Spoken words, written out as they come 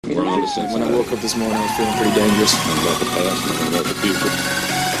We're on the same. When I woke up this morning, I was feeling pretty dangerous. I'm about the past and I'm about the future.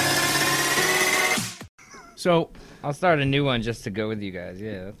 So, I'll start a new one just to go with you guys.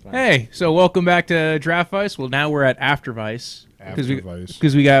 Yeah, that's fine. hey, so welcome back to Draft Vice. Well, now we're at After Vice.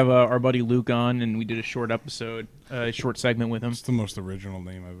 Because we have our buddy Luke on, and we did a short episode, a short segment with him. It's the most original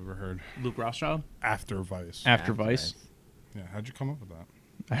name I've ever heard. Luke Rothschild? After Vice. After Vice. Yeah, how'd you come up with that?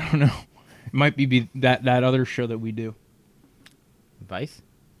 I don't know. It might be that other show that we do. Vice?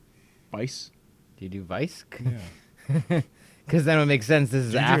 Vice? Do you do Vice? Yeah. Because then it would make sense. This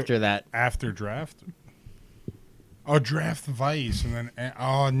is after that. After Draft? Oh, Draft Vice, and then...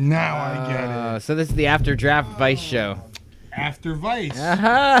 Oh, now I get it. So this is the After Draft Vice show. After Vice.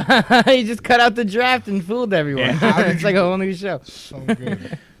 You just cut out the draft and fooled everyone. Yeah. It's like a whole new show. So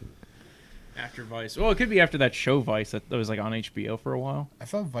good. After Vice. Well, it could be after that show Vice that was like on HBO for a while. I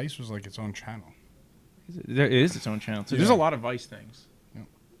thought Vice was like its own channel. It is its own channel. So there's a lot of Vice things. Yeah.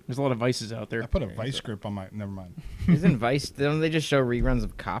 There's a lot of Vices out there. I put a Vice script on my... Never mind. Isn't Vice... Don't they just show reruns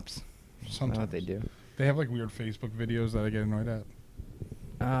of Cops? Sometimes. That's what they do. They have like weird Facebook videos that I get annoyed at.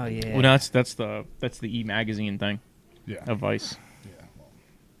 Oh, yeah. Well, no, that's the E-magazine thing Yeah. of Vice. Yeah. Well,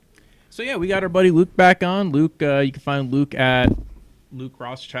 So yeah, we got our buddy Luke back on. Luke, you can find Luke at Luke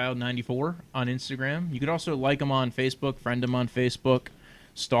Rothschild 94 on Instagram. You could also like him on Facebook, friend him on Facebook,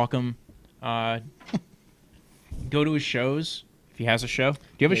 stalk him, go to his shows if he has a show. Do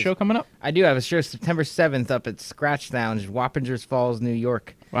you have a show coming up? I do have a show September 7th up at Scratch Lounge, Wappingers Falls, New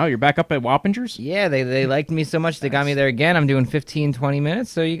York. Wow, you're back up at Wappingers? Yeah, they liked me so much they got me there again. I'm doing 15, 20 minutes,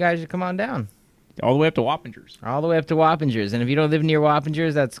 so you guys should come on down. All the way up to Wappingers. All the way up to Wappingers. And if you don't live near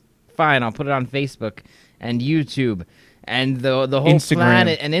Wappingers, that's fine. I'll put it on Facebook and YouTube and the whole Instagram.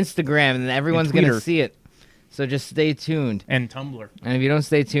 planet and Instagram, and everyone's going to Twitter. see it. So just stay tuned. And Tumblr. And if you don't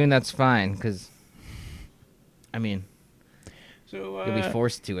stay tuned, that's fine, because, I mean, So you'll be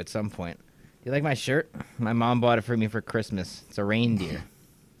forced to at some point. You like my shirt? My mom bought it for me for Christmas. It's a reindeer.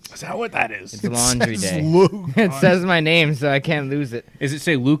 is that what that is? It's laundry day. Luke. It says my name, so I can't lose it. Does it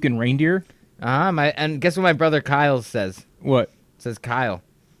say Luke and Reindeer? And guess what my brother Kyle says? What? It says Kyle.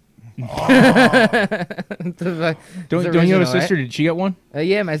 Don't you have a sister? Did she get one?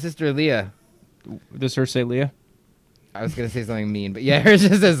 Yeah, my sister Leah. Does her say Leah? I was going to say something mean, but yeah, hers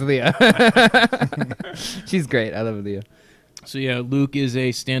just says Leah. She's great. I love Leah. So yeah, Luke is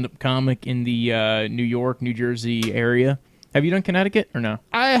a stand-up comic in the New York, New Jersey area. Have you done Connecticut or no?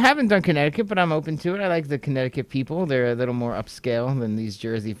 I haven't done Connecticut, but I'm open to it. I like the Connecticut people. They're a little more upscale than these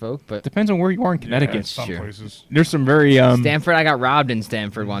Jersey folk, but Depends on where you are in Yeah, Connecticut. some Sure. places. There's some very Stanford, I got robbed in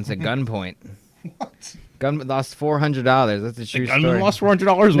Stanford once at gunpoint. What? Lost $400. That's a true story. gunman lost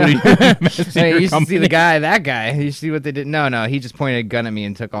 $400. What do you? Hey, you should see that guy. You should see what they did. No, he just pointed a gun at me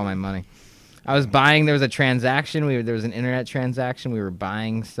and took all my money. I was buying, there was a transaction, there was an internet transaction, we were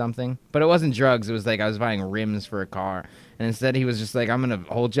buying something, but it wasn't drugs, it was like I was buying rims for a car, and instead he was just like, I'm going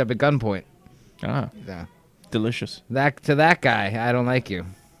to hold you up at gunpoint. Ah, Yeah. delicious. To that guy, I don't like you.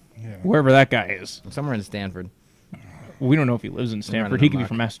 Yeah. Wherever that guy is. Somewhere in Stanford. We don't know if he lives in Stanford. running He could be amok.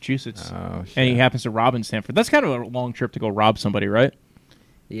 from Massachusetts. Oh, shit. And he happens to rob in Stanford. That's kind of a long trip to go rob somebody, right?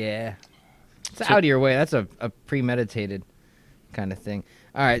 Yeah. It's out of your way. That's a premeditated kind of thing.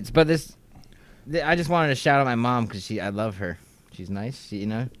 All right, but I just wanted to shout out my mom because I love her. She's nice,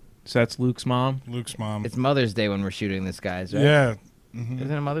 So that's Luke's mom. Luke's mom. It's Mother's Day when we're shooting this, guys, right? Yeah.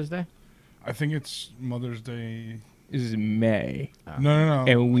 Isn't it Mother's Day? I think it's Mother's Day. This is May. No.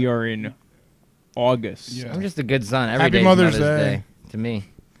 And we are in August. Yeah. I'm just a good son. Every Happy day's Mother's Day. to me.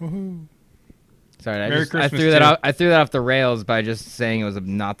 Woohoo. Sorry, Merry I Christmas, threw that too. off. I threw that off the rails by just saying it was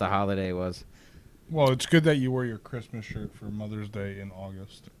not the holiday it was. Well, it's good that you wore your Christmas shirt for Mother's Day in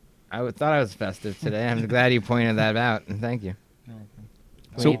August. Thought I was festive today. I'm glad you pointed that out, and thank you.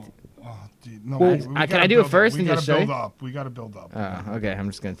 So- Wait. Oh, dude, no. Well, we can gotta I do it build up. first We and gotta just show build you? up. We got to build up. Okay, I'm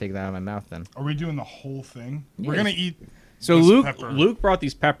just gonna take that out of my mouth then. Are we doing the whole thing? We're Yes. gonna eat. So this Luke pepper. Luke brought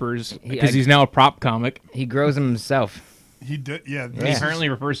these peppers He- because I- he's now a prop comic. He grows them himself. He did. Yeah. He This, currently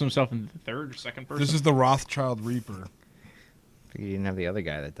refers to himself in the third or second person. this is the Rothschild Reaper. You didn't have the other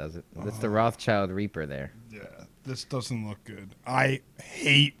guy that does it. That's the Rothschild Reaper there. Yeah. This doesn't look good. I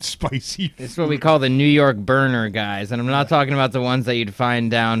hate spicy. It's what we call the New York burner guys, and I'm not talking about the ones that you'd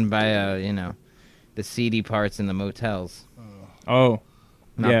find down by, the seedy parts in the motels. Oh,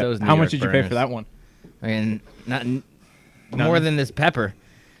 Not yeah. those New How York much did you pay burners. for that one? I mean, not more than this pepper.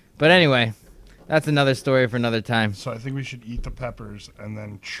 But anyway, that's another story for another time. So I think we should eat the peppers and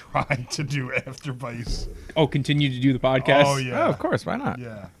then try to do After Vice. Oh, continue to do the podcast? Oh yeah. Oh, of course. Why not?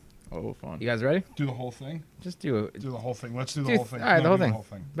 Yeah. Oh, fun. You guys ready? Do the whole thing. Just do it. Do the whole thing. Let's do the Dude, whole thing. all right, the whole do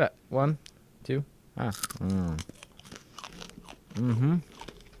thing. Bet. 1, 2. Ah. Mm. Mm-hmm.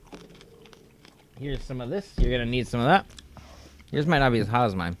 Here's some of this. You're gonna need some of that. Yours might not be as hot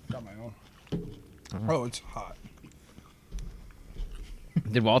as mine. Got my own. Oh, it's hot.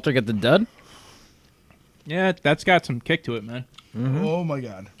 Did Walter get the dud? Yeah, that's got some kick to it, man. Oh my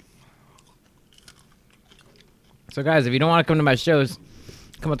god. So guys, if you don't want to come to my shows,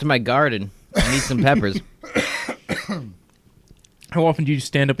 come up to my garden and eat some peppers. How often do you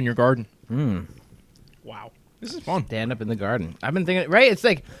stand up in your garden? Mm. Wow, this is fun. Stand up in the garden. I've been thinking, right?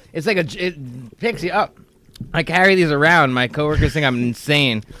 It picks you up. I carry these around. My coworkers think I'm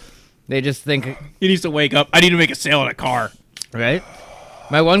insane. They just think, He needs to wake up. I need to make a sale in a car. right?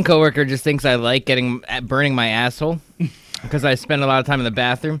 My one coworker just thinks I like burning my asshole because I spend a lot of time in the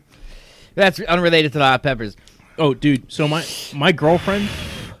bathroom. That's unrelated to the hot peppers. Oh, dude. So my girlfriend,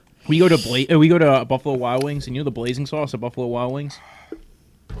 we go to Buffalo Wild Wings, and you know the blazing sauce at Buffalo Wild Wings.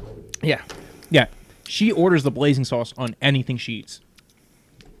 Yeah. Yeah, she orders the blazing sauce on anything she eats.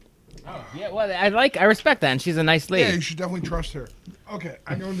 Oh, yeah. Well, I respect that, and she's a nice Yeah, lady. you should definitely trust her. Okay,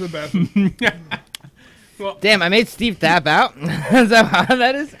 I'm going to the bathroom. Damn, I made Steve tap out. Is that how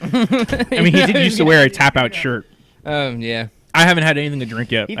that is? I mean, he did used to wear a tap-out shirt. Yeah. I haven't had anything to drink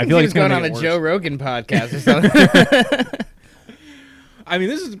yet. He I thinks feel like he it's was going gonna on make a it Joe worse. Rogan podcast or something. I mean,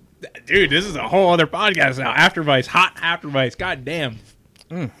 this is a whole other podcast now. After Vice, hot After Vice. God damn.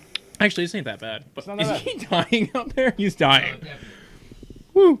 Actually, this ain't that bad. But not that is he dying out there? He's dying.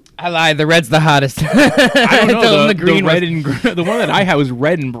 Woo. I lied. The red's the hottest. I don't know. told him The, the green red was- and the one that I had was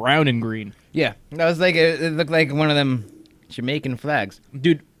red and brown and green. Yeah, that was like it looked like one of them Jamaican flags.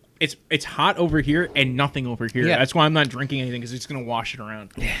 Dude, it's hot over here and nothing over here. Yeah. That's why I'm not drinking anything, because it's going to wash it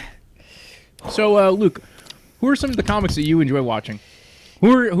around. So, Luke, who are some of the comics that you enjoy watching?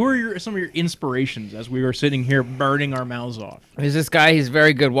 Who are some of your inspirations as we were sitting here burning our mouths off? There's this guy. He's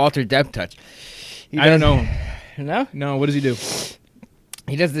very good. Walter Deptouch. I don't know. No, No, what does he do?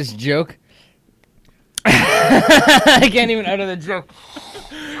 he does this joke. I can't even utter the joke.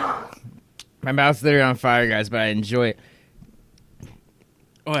 My mouth's literally on fire, guys, but I enjoy it.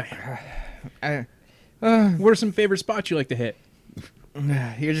 Oh, I, what are some favorite spots you like to hit?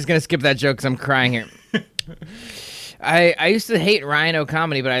 You're just gonna skip that joke because I'm crying here. I used to hate Rhino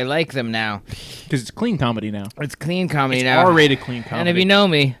comedy, but I like them now. Because it's clean comedy now. It's clean comedy It's now. R-rated clean comedy. And if you know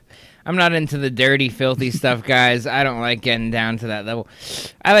me, I'm not into the dirty, filthy stuff, guys. I don't like getting down to that level.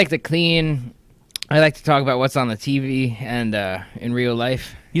 I like to clean. I like to talk about what's on the TV and in real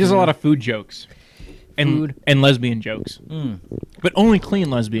life. He does a lot of food jokes. And lesbian jokes. But only clean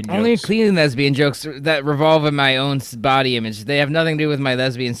lesbian jokes. Only clean lesbian jokes that revolve in my own body image. They have nothing to do with my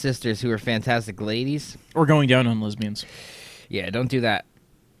lesbian sisters, who are fantastic ladies. Or going down on lesbians. Yeah, don't do that.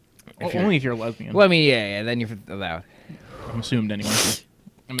 Only if you're a lesbian. Well, I mean, yeah, then you're allowed. I'm assumed anyway.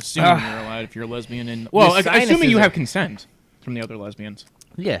 I'm assuming you're allowed if you're a lesbian. And well, Your assuming sinuses you are- have consent from the other lesbians.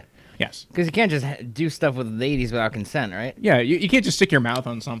 Yeah, Yes. because you can't just do stuff with ladies without consent, right? Yeah, you can't just stick your mouth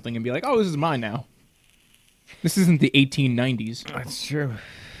on something and be like, oh, this is mine now. This isn't the 1890s. That's true.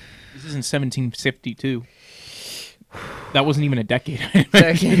 This isn't 1752. That wasn't even a decade.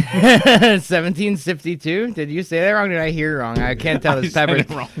 1752? Did you say that wrong? Did I hear wrong? I can't tell. I This said pepper. it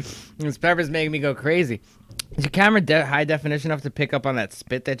wrong. This pepper's making me go crazy. Is your camera high definition enough to pick up on that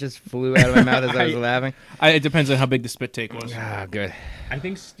spit that just flew out of my mouth as I was laughing? It depends on how big the spit take was. Ah, good. I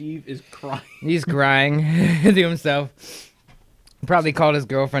think Steve is crying. He's crying to himself. Probably called his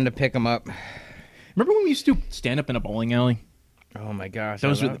girlfriend to pick him up. Remember when we used to stand up in a bowling alley? Oh my gosh.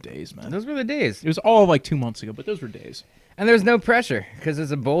 Those I were love- the days, man. Those were the days. It was all like 2 months ago, but those were days. And there's no pressure because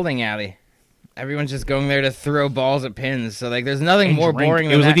it's a bowling alley. Everyone's just going there to throw balls at pins. So like, there's nothing And more drink. boring It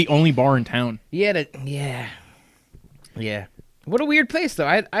than was that. like the only bar in town. Yeah. What a weird place, though.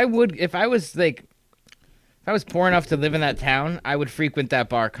 I would if I was poor enough to live in that town, I would frequent that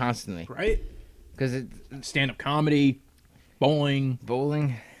bar constantly Right? because it Stand-up comedy, bowling.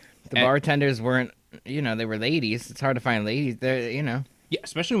 bowling. The And- bartenders weren't, they were ladies. It's hard to find ladies there, Yeah,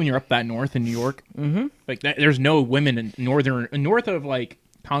 especially when you're up that north in New York. Mm-hmm. Like there's no women in north of like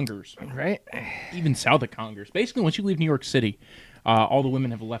Congers, right? even south of Congers. Basically, once you leave New York City, all the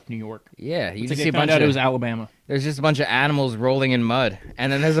women have left New York. Yeah, you It's just like see they a found bunch out of it was Alabama. there's just a bunch of animals rolling in mud,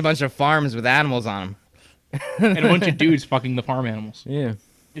 and then there's a bunch of farms with animals on them. And a bunch of dudes fucking the farm animals. Yeah.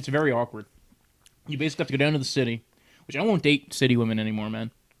 It's very awkward. You basically have to go down to the city, which I won't date city women anymore,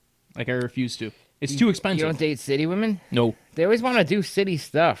 man. Like, I refuse to. It's too You expensive. don't date city women? No. They always want to do city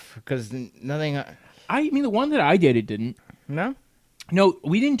stuff because nothing. I mean, the one that I dated didn't. No. No,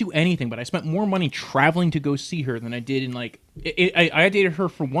 we didn't do anything, but I spent more money traveling to go see her than I did in, like... I dated her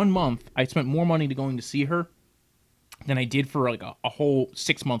for 1 month. I spent more money to going to see her than I did for, like, a whole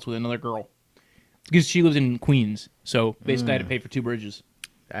 6 months with another girl. Because she lives in Queens, so basically I had to pay for 2 bridges.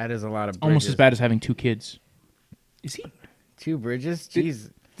 That is a lot of bridges. Almost as bad as having 2 kids. Is he? 2 bridges?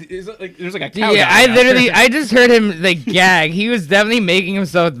 Jeez. Is it like, there's like a cow Yeah, down there. I just heard him like gag. He was definitely making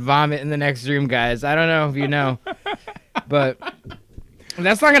himself vomit in the next room, guys. I don't know if you know, but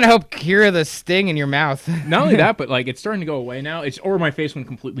that's not gonna help cure the sting in your mouth. Not only that, but like it's starting to go away now. Or my face went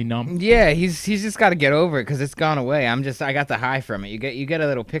completely numb. Yeah, he's just got to get over it because it's gone away. I got the high from it. You get a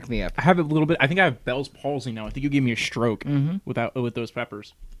little pick me up. I have a little bit. I think I have Bell's palsy now. I think you gave me a stroke Mm-hmm. with those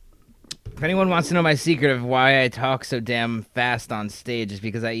peppers. If anyone wants to know my secret of why I talk so damn fast on stage, is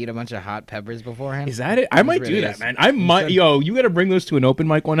because I eat a bunch of hot peppers beforehand. Is that it? I might really do that, is. man. I might. should. Yo, you got to bring those to an open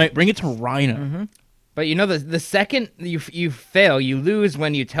mic one night. Bring it to Rhino. Mm-hmm. But you know the second you fail, you lose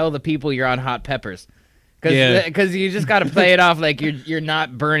when you tell the people you're on hot peppers. Because you just got to play it off like you're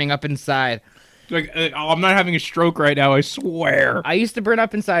not burning up inside. Like, I'm not having a stroke right now. I swear. I used to burn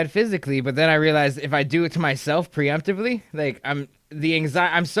up inside physically, but then I realized if I do it to myself preemptively, like I'm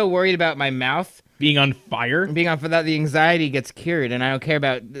so worried about my mouth Being on fire. being on for that, the anxiety gets cured, and I don't care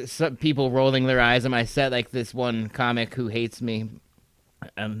about some people rolling their eyes at my set like this one comic who hates me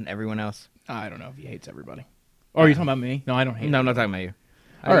and everyone else. I don't know if he hates everybody. Oh, are you talking about me? No, I don't hate. No, I'm not talking about you.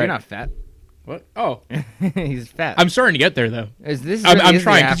 All right. You're not fat. What? Oh, He's fat. I'm starting to get there though. This I'm really is the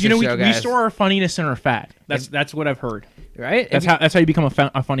trying because after we show, guys. store our funniness in our fat. That's what I've heard. Right? That's how you become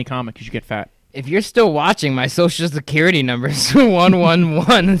a funny comic, because you get fat. If you're still watching, my social security number is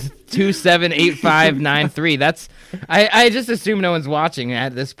 111278593. That's I just assume no one's watching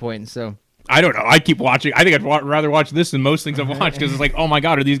at this point. So I don't know. I keep watching. I think I'd rather watch this than most things I've watched, because it's like, oh my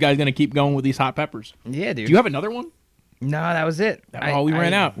god, are these guys gonna keep going with these hot peppers? yeah, dude. Do you have another one? No, that was it. We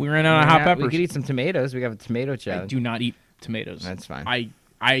ran out. We ran out of hot peppers. We could eat some tomatoes. We have a tomato I challenge. do not eat tomatoes. That's fine.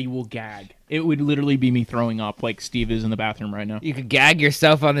 I will gag. It would literally be me throwing up like Steve is in the bathroom right now. You could gag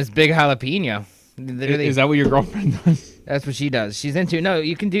yourself on this big jalapeno. Literally, Is that what your girlfriend does? that's what she does. She's into. No,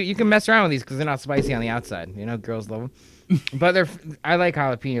 you can mess around with these because they're not spicy on the outside. You know, girls love them. But I like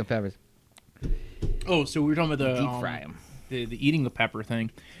jalapeno peppers. Oh, so we were talking about the Deep fry 'em. the eating the pepper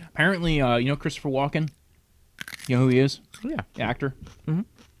thing. Apparently, you know Christopher Walken. You know who he is? Yeah. The actor. Mhm. You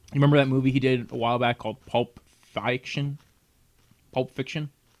remember that movie he did a while back called Pulp Fiction? Pulp Fiction.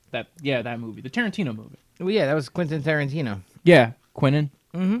 That movie, the Tarantino movie. Well, yeah, that was Quentin Tarantino. Yeah, Quentin.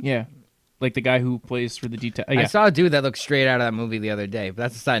 Mm-hmm. Yeah, like the guy who plays for the detail. I saw a dude that looked straight out of that movie the other day. But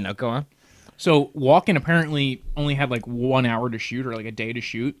that's a side note. Go on. So Walken apparently only had like 1 hour to shoot, or like a day to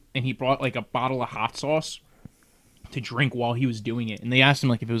shoot, and he brought like a bottle of hot sauce to drink while he was doing it. And they asked him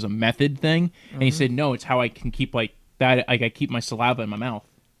like if it was a method thing, and he said no, it's how I can keep like that. Like I keep my saliva in my mouth.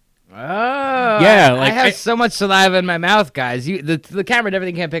 Oh, Yeah, like, I have I- so much saliva in my mouth, guys. The camera and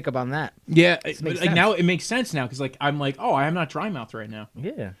everything can't pick up on that. Yeah, makes like sense. now it makes sense now, because like I'm like, oh, I'm not dry mouth right now.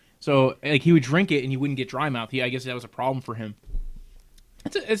 Yeah. So like he would drink it and he wouldn't get dry mouth. I guess that was a problem for him.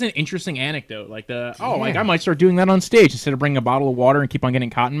 It's an interesting anecdote. Like like I might start doing that on stage instead of bringing a bottle of water and keep on getting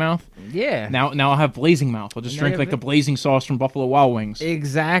cotton mouth. Yeah. Now I'll have blazing mouth. I'll just drink like the blazing sauce from Buffalo Wild Wings.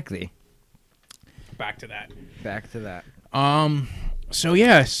 Exactly. Back to that. Back to that. So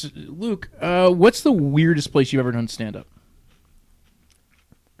yes, Luke, what's the weirdest place you've ever done stand up?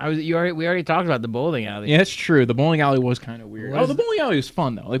 We already talked about the bowling alley. Yeah, that's true. The bowling alley was kind of weird. Was The bowling alley was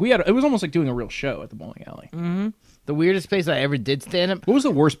fun though. Like it was almost like doing a real show at the bowling alley. The weirdest place I ever did stand up. What was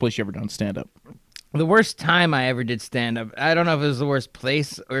the worst place you ever done stand up? The worst time I ever did stand up. I don't know if it was the worst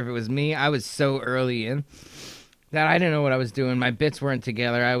place or if it was me. I was so early in that I didn't know what I was doing. My bits weren't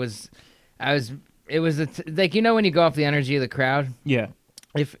together. It was like, you know, when you go off the energy of the crowd. Yeah.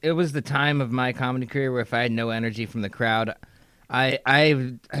 If it was the time of my comedy career where if I had no energy from the crowd,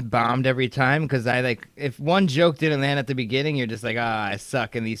 I bombed every time, because if one joke didn't land at the beginning, you're just like, I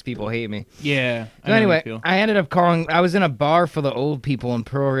suck and these people hate me. Yeah. So anyway, I ended up I was in a bar full of old people in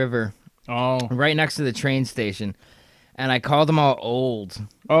Pearl River, Oh. right next to the train station, and I called them all old.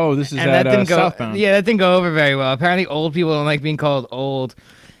 Oh, this is And at that didn't go. Southbound. Yeah, that didn't go over very well. Apparently, old people don't like being called old,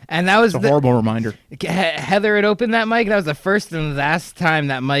 and that was It's a horrible reminder. Heather had opened that mic. That was the first and last time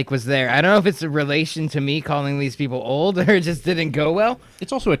that mic was there. I don't know if it's a relation to me calling these people old or it just didn't go well.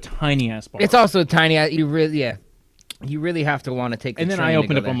 It's also a tiny ass bar. It's also tiny. You really have to want to take. The and then train I to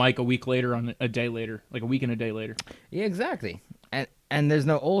opened go up there. a mic a week later a day later, like a week and a day later. Yeah, exactly. And there's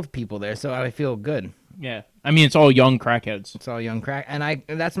no old people there, so I feel good. Yeah. I mean, it's all young crackheads. It's all young crack, and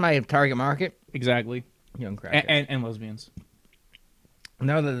that's my target market. Exactly. Young crackheads. And lesbians.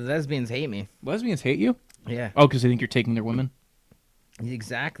 No, the lesbians hate me. Lesbians hate you? Yeah. Oh, because they think you're taking their women?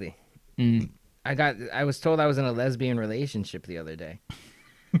 Exactly. Mm. I was told I was in a lesbian relationship the other day.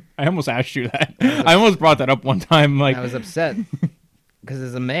 I almost asked you that. I almost brought that up one time. Like, I was upset because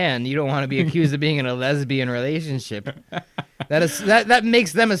as a man, you don't want to be accused of being in a lesbian relationship. That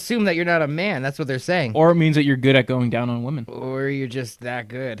makes them assume that you're not a man. That's what they're saying. Or it means that you're good at going down on women. Or you're just that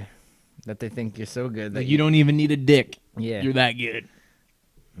good that they think you're so good that Like you don't even need a dick. Yeah. You're that good.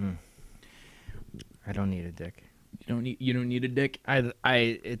 I don't need a dick. You don't need a dick.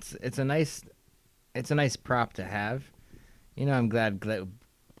 It's a nice prop to have. You know, I'm glad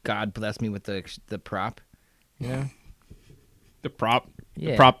God blessed me with the prop. You know, The prop.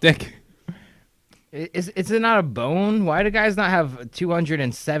 Yeah. The prop dick. is it not a bone? Why do guys not have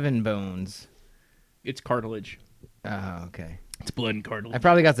 207 bones? It's cartilage. Oh, okay. It's blood and cartilage. I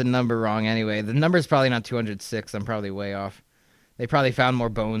probably got the number wrong anyway. The number's probably not 206. I'm probably way off. They probably found more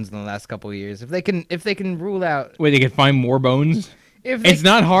bones in the last couple of years. If they can rule out, Wait, they can find more bones? It's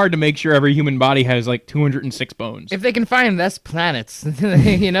not hard to make sure every human body has like 206 bones. if they can find less planets,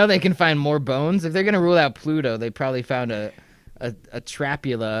 you know, they can find more bones. If they're gonna rule out Pluto, they probably found a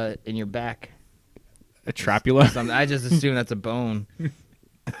trapula in your back. A trapula? I just assume that's a bone.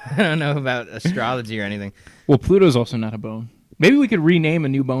 I don't know about astrology or anything. Well, Pluto's also not a bone. Maybe we could rename a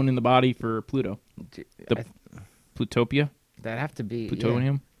new bone in the body for Pluto. The Plutopia? That'd have to be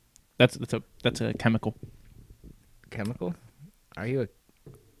Plutonium? That's a chemical. chemical. Are you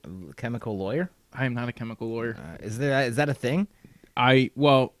a chemical lawyer? I am not a chemical lawyer. Is that a thing? I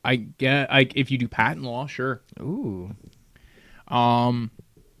get if you do patent law, sure. Ooh. Oh,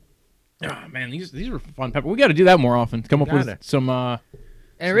 man, these were fun. Pepper, we got to do that more often. Come up Gotta. with some. And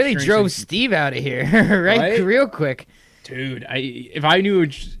it really strange drove things. Steve out of here, right? Right? Real quick. Dude, if I knew it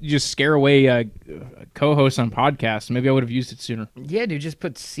would just scare away a co-host on podcasts, maybe I would have used it sooner. Yeah, dude, just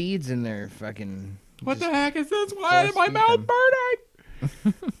put seeds in there. Fucking. What the heck is this? Why is my feed mouth them.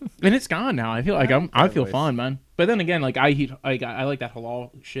 burning? And it's gone now. I feel like I feel fine, man. But then again, like I like that halal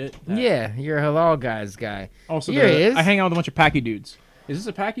shit. Yeah, you're a halal guy. Also, Here he is. I hang out with a bunch of packy dudes. Is this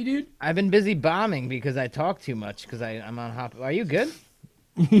a packy dude? I've been busy bombing because I talk too much because I'm on hop. Are you good?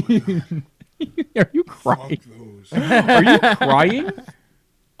 Are you crying? Fuck those. Are you crying?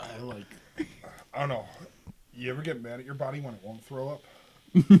 I don't know. You ever get mad at your body when it won't throw up?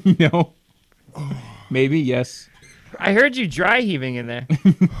 No. Maybe yes. I heard you dry heaving in there.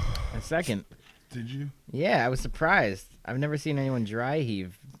 A second. Did you? Yeah, I was surprised. I've never seen anyone dry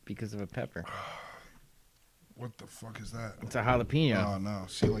heave because of a pepper. What the fuck is that? It's a jalapeno. Oh no!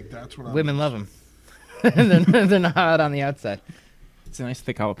 See, like that's what Women love them. They're not hot on the outside. It's a nice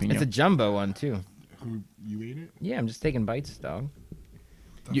thick jalapeno. It's a jumbo one too. Who you ate it? Yeah, I'm just taking bites, dog.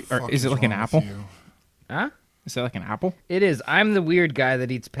 The fuck is it like an wrong with apple? you? Huh? Is that like an apple? It is. I'm the weird guy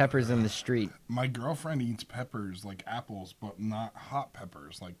that eats peppers in the street. My girlfriend eats peppers like apples, but not hot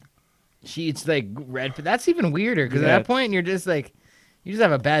peppers. Like She eats like red. That's even weirder because Yeah. at that point you're just like, you just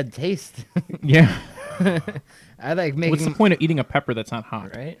have a bad taste. Yeah. I like making. What's the point of eating a pepper that's not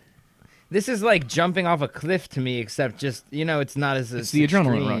hot? Right. This is like jumping off a cliff to me, except just it's not as It's the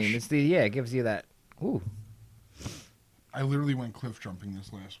adrenaline extreme. rush. It's it gives you that. Ooh. I literally went cliff jumping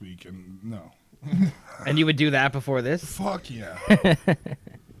this last week, and no, And you would do that before this? fuck yeah.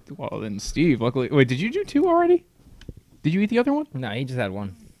 Well, then Steve, luckily. Wait, did you do 2 already? Did you eat the other one? No, he just had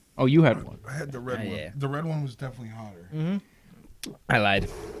one. Oh, you had one. I had the red one. yeah. The red one was definitely hotter. I lied.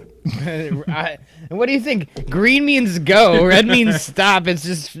 What do you think? Green means go. Red means stop.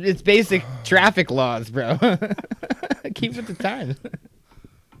 It's basic traffic laws, bro. Keep with the times.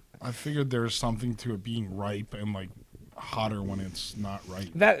 I figured there's something to it being ripe and like hotter when it's not ripe.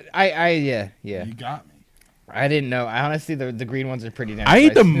 That yeah. You got me. I didn't know. I honestly the green ones are pretty nice. I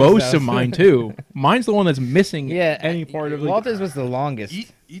ate the So- most of mine too. Mine's the one that's missing Yeah, any part of it. Walter's was the longest.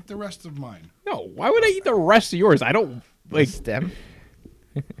 Eat the rest of mine. No, why would I eat the rest of yours? I don't like. Stem.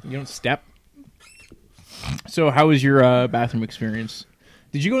 You don't step. So, how was your bathroom experience?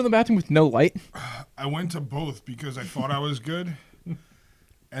 Did you go to the bathroom with no light? I went to both because I thought I was good,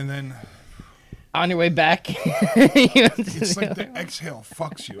 and then On your way back. it's like the exhale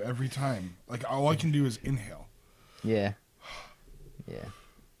fucks you every time. Like all I can do is inhale. Yeah.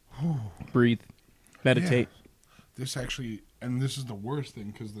 Breathe, meditate. This actually, and this is the worst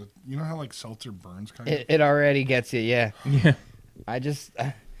thing because you know how like seltzer burns kind of. It already gets you. Yeah. Yeah.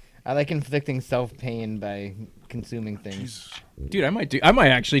 I like inflicting self-pain by consuming things. Jesus. Dude, I might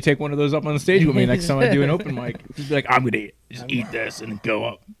actually take one of those up on the stage with me next time I do an open mic. Just be like, I'm gonna eat this and go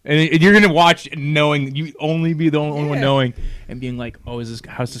up, and you're gonna watch knowing you only be the only one Yeah. knowing and being like, oh,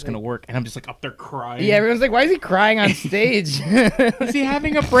 how's this gonna work? And I'm just like up there crying. Yeah, everyone's like, why is he crying on stage? Is he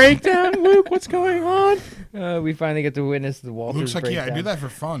having a breakdown, Luke? What's going on? We finally get to witness the Walters Looks like breakdown. I do that for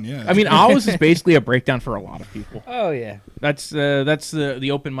fun. Yeah. I mean, ours is basically a breakdown for a lot of people. Oh, yeah. That's the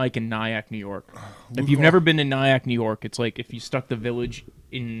open mic in Nyack, New York. If Luke you've Hall- never been to Nyack, New York, it's like if you stuck the Village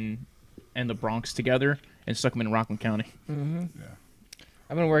and the Bronx together, and stuck them in Rockland County.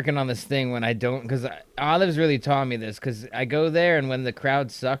 I've been working on this thing when I don't, because Olive's really taught me this, because I go there and when the crowd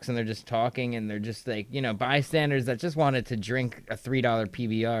sucks and they're just talking and they're just like, you know, bystanders that just wanted to drink a $3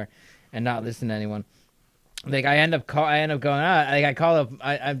 PBR and not listen to anyone. Like I end up going like I call up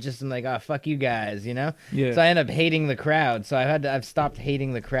I'm like, oh, fuck you guys, you know. Yeah. So I end up hating the crowd. So I've stopped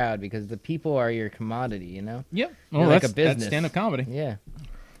hating the crowd because the people are your commodity, you know. Yep. You're Well, like that's a business. stand-up comedy. Yeah,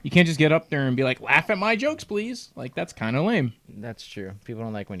 You can't just get up there and be like, laugh at my jokes, please. Like, that's kind of lame. that's true. People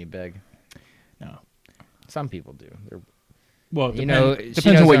don't like when you beg. No. Some people do. Well, it You know, depends, she depends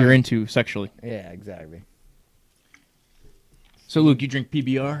on knows what I'm- you're into sexually. Yeah, exactly. So, Luke, you drink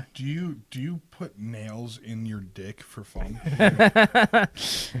PBR? Do you put nails in your dick for fun?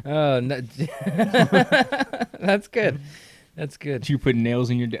 Oh, no. That's good. That's good. Do you put nails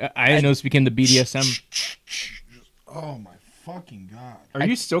in your... I didn't know this became the BDSM. Oh my fucking god! Are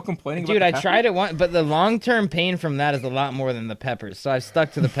you still complaining Dude, about I the tried it once, but the long-term pain from that is a lot more than the peppers. So I've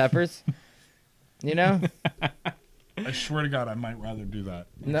stuck to the peppers. You know? I swear to God, I might rather do that.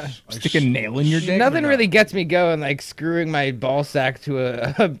 No. Stick a nail in your dick? Nothing really gets me going like screwing my ball sack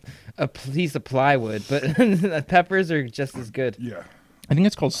to a piece of plywood, but the peppers are just as good. Yeah. I think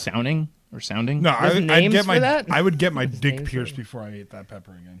it's called sounding or sounding. No, There's names for that? I would get my dick names for pierced it? before I ate that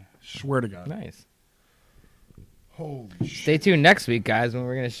pepper again. Swear to God. Nice. Holy shit. Stay tuned next week, guys, when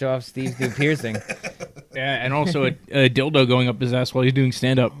we're going to show off Steve's new piercing. Yeah, and also a dildo going up his ass while he's doing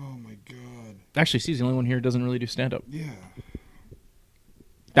stand-up. Oh my god. Actually, Steve's the only one here who doesn't really do stand-up. Yeah.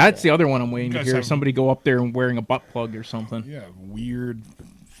 That's the other one I'm waiting You to guys hear. have- Somebody go up there and wearing a butt plug or something. Yeah. Weird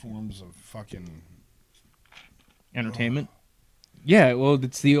forms of fucking. Entertainment. Yeah, well,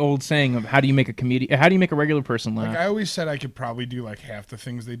 it's the old saying of how do you make a regular person laugh? Like I always said, I could probably do like half the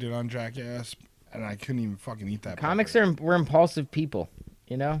things they did on Jackass, and I couldn't even fucking eat that. Comics pepper. we're impulsive people,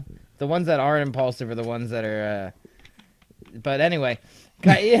 you know? The ones that aren't impulsive are the ones that are, but anyway,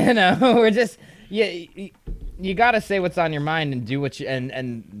 you know, we're just, you got to say what's on your mind and do what you,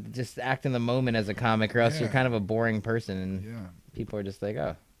 and just act in the moment as a comic, or else you're Yeah. kind of a boring person, and Yeah. people are just like,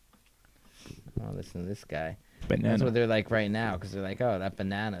 oh, listen to this guy. Banana. That's what they're like right now, because they're like, oh, that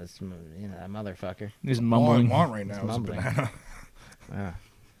banana's, you know, that motherfucker. He's All I mumbling. want right now is a Mumbling. banana. Ah.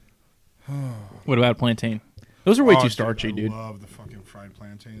 What about plantain? Those are way Oh, too starchy, I dude. love the fucking fried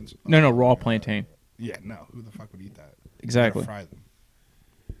plantains. No, raw plantain. Yeah, no. Who the fuck would eat that? Exactly. You gotta fry them.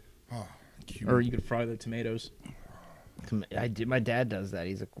 Oh, cute. Or you could fry the tomatoes. My dad does that.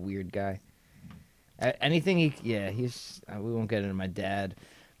 He's a weird guy. Anything he's. We won't get into my dad.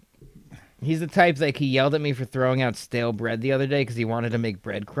 He's the type like he yelled at me for throwing out stale bread the other day because he wanted to make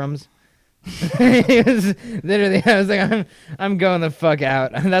breadcrumbs. He was literally. I was like, I'm going the fuck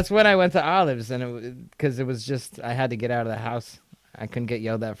out. And that's when I went to Olives, and because it was just I had to get out of the house. I couldn't get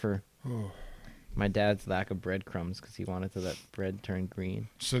yelled at for my dad's lack of breadcrumbs because he wanted to let bread turn green.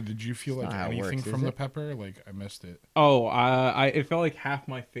 So did you feel That's like not how it anything works, from is the it? pepper? Like I missed it. Oh, it felt like half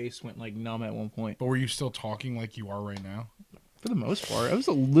my face went like numb at one point. But were you still talking like you are right now? For the most part, it was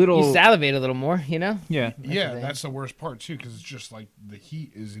a little. You salivate a little more, you know. Yeah. Yeah, thing. that's the worst part too, because it's just like the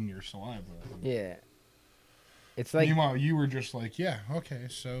heat is in your saliva. Yeah. It's like Meanwhile, you were just like, yeah, okay,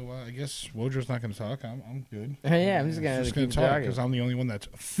 so I guess Wojo's not going to talk. I'm good. Yeah, I'm just gonna keep talk talking. because I'm the only one that's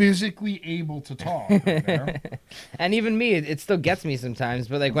physically able to talk. Right now. And even me, it still gets me sometimes.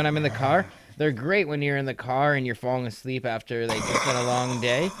 But like when I'm in the car, they're great when you're in the car and you're falling asleep after like it's been a long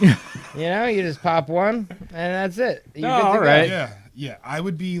day. You know, you just pop one and that's it. You're Oh, good to all go. right. Yeah, I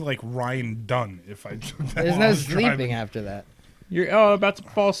would be like Ryan Dunn if I took that. There's while no I was sleeping driving. after that. You're about to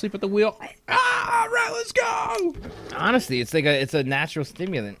fall asleep at the wheel. All right, let's go. Honestly, it's a natural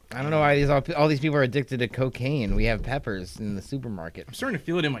stimulant. I don't know why all these people are addicted to cocaine. We have peppers in the supermarket. I'm starting to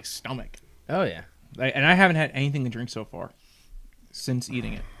feel it in my stomach. Oh yeah. And I haven't had anything to drink so far since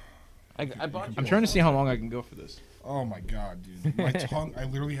eating it. I bought I'm trying to see how long I can go for this. Oh my god, dude! My tongue. I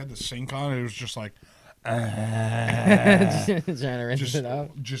literally had the sink on. It was just like, trying to rinse just, it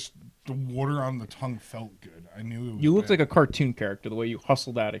out. just the water on the tongue felt good. I knew it was. You looked bad. like a cartoon character the way you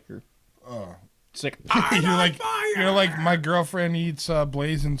hustled out of here. It's like you're like my girlfriend eats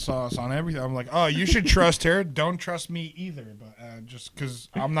blazing sauce on everything. I'm like, oh, you should trust her. Don't trust me either. But just because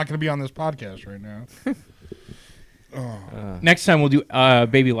I'm not going to be on this podcast right now. next time we'll do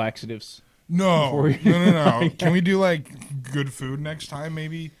baby laxatives. No, you- no. Can we do like good food next time?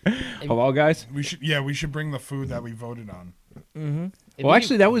 Maybe Hello, guys. we should. Yeah, we should bring the food that we voted on. Well,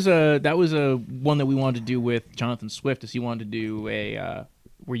 actually, that was a one that we wanted to do with Jonathan Swift. Is he wanted to do a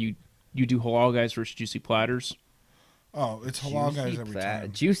where you do halal guys versus juicy platters. Oh, it's halal guys every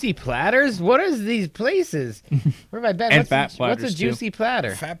time. Juicy platters? What are these places? Where have I been? And What's fat what's platters, a juicy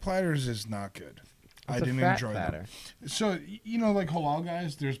platter? Fat platters is not good. I What's a didn't fat enjoy platter? them. So you know, like halal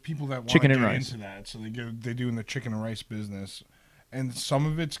guys, there's people that want to Chicken get and rice. into that, so they do in the chicken and rice business, and some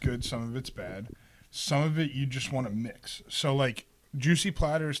of it's good, some of it's bad, some of it you just want to mix. So like Juicy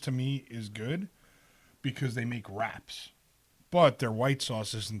Platters to me is good because they make wraps, but their white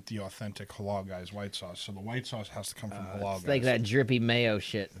sauce isn't the authentic halal guy's white sauce. So the white sauce has to come from halal It's guys. like that drippy mayo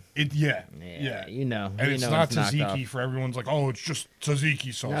shit. Yeah. You know. And you it's know not knocked tzatziki off. for everyone's like, oh, it's just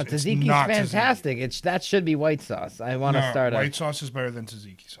tzatziki sauce. No, It's tzatziki's not fantastic. That should be white sauce. I want to No, start white sauce is better than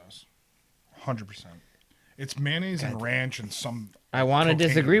tzatziki sauce. 100%. It's mayonnaise and ranch and some. I want to cocaine.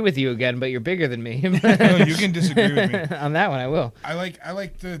 disagree with you again, but you're bigger than me. No, you can disagree with me. On that one, I will. I like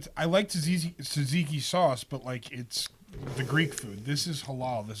tzatziki sauce, but like it's the Greek food. This is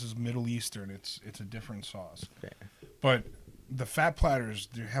halal. This is Middle Eastern. It's a different sauce. Okay. But the fat platters,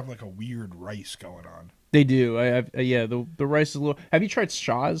 they have like a weird rice going on. They do. I have. The rice is a little. Have you tried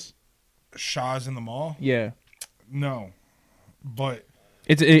Shaw's? Shaw's in the mall? Yeah. No, but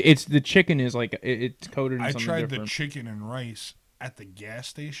It's the chicken is like it's coated in I something tried different. the chicken and rice at the gas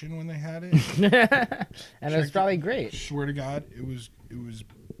station when they had it. And it was probably great. Swear to God, it was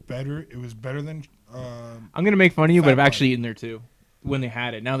better. It was better than. I'm gonna make fun of you, but Fat I've Platter. actually eaten there too. When they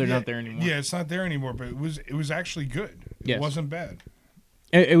had it, now they're not there anymore. Yeah, it's not there anymore, but it was actually good. Yes. It wasn't bad.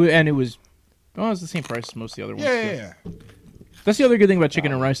 And it was. Well, it's the same price as most of the other ones. Yeah. That's the other good thing about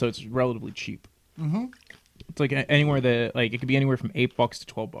chicken and rice, though. It's relatively cheap. Mm-hmm. It's like anywhere that it could be anywhere from $8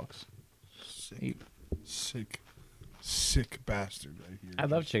 to $12. Sick bastard right here. I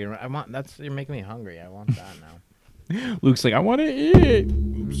love chicken. You're making me hungry. I want that now. Luke's like, I want to eat.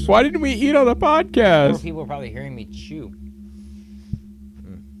 Why didn't we eat on the More podcast? people are probably hearing me chew.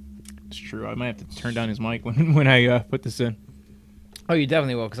 It's true. I might have to turn down his mic when I put this in. Oh, you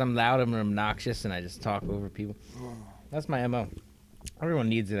definitely will, because I'm loud and obnoxious, and I just talk over people. That's my MO. Everyone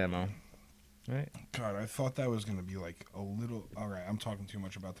needs an MO. Right? God, I thought that was gonna be like a little. All right, I'm talking too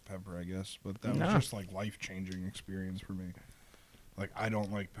much about the pepper, I guess, but that No. was just like life-changing experience for me. Like I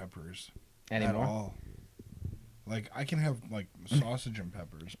don't like peppers at Anymore? all. Like I can have like sausage and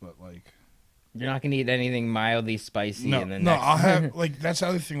peppers, but like You're not going to eat anything mildly spicy. no, and then no. next... I'll have like that's the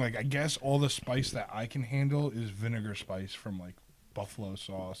other thing. Like I guess all the spice that I can handle is vinegar spice from like buffalo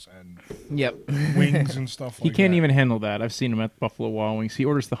sauce and Yep. wings and stuff like He that. can't even handle that. I've seen him at Buffalo Wild Wings. He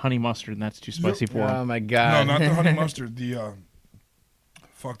orders the honey mustard, and that's too spicy for Oh, him. my No, God. not the honey mustard. The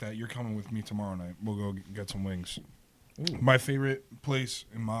fuck that. You're coming with me tomorrow night. We'll go get some wings. My favorite place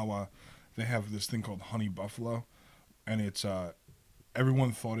in Mawa, they have this thing called Honey Buffalo, and it's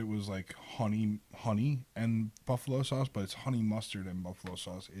everyone thought it was like honey and buffalo sauce, but it's honey mustard and buffalo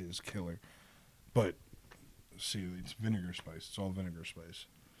sauce. It is killer. But see, it's vinegar spice. It's all vinegar spice.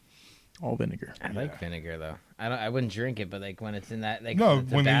 All vinegar. I like vinegar, though. I wouldn't drink it, but like when it's in that... like No,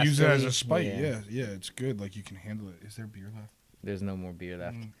 the when they use it as a Tabasco-y, spice, yeah, it's good. Like you can handle it. Is there beer left? There's no more beer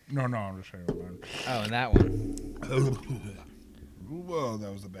left. No, I'm just saying. Man. Oh, and that one. Whoa,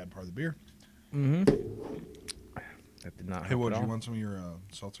 that was the bad part of the beer. Mm-hmm. That did not Hey, help what? at Do you all. want some of your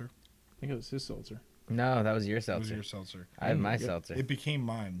seltzer? I think it was his seltzer. No, that was your It was seltzer. your seltzer. I had my seltzer. It became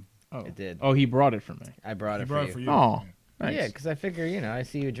mine. Oh, It did. Oh, he brought it for me. I brought He it brought for it for you. you. Oh, nice. Yeah, because I figure, I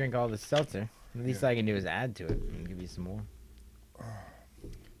see you drink all this seltzer. The least Yeah. I can do is add to it and give you some more.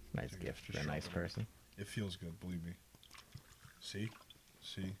 Nice gift for a nice person. It feels good, believe me. See?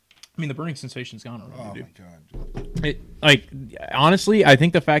 I mean, the burning sensation's gone already, Oh dude. my god. It, like, honestly, I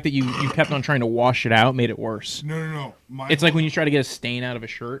think the fact that you kept on trying to wash it out made it worse. No. Mine It's like when you try to get a stain out of a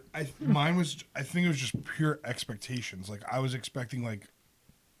shirt. mine was. I think it was just pure expectations. Like I was expecting like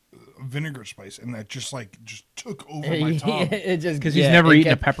vinegar spice, and that just took over my tongue. It just Because he's never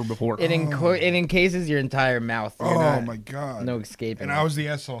eaten a pepper before. It encases your entire mouth. You're Oh not- my god. No escaping. And it. I was the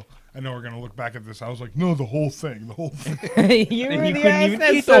asshole. I know we're gonna look back at this. I was like, no, the whole thing. you were And you the couldn't ass. even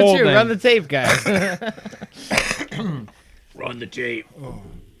That's eat the so whole true. thing. Run the tape, guys. Run the tape. Oh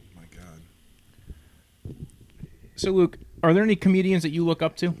my god. So, Luke, are there any comedians that you look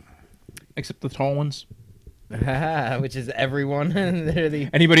up to? Except the tall ones? Which is everyone. They're the.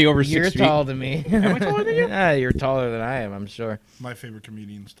 Anybody over You're 6 feet? tall to me. Am I taller than you? Yeah, you're taller than I am. I'm sure. My favorite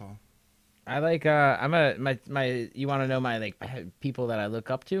comedian's tall. I like. My. You want to know my people that I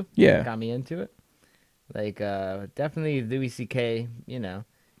look up to? Yeah. Got me into it. Like definitely Louis C.K. Even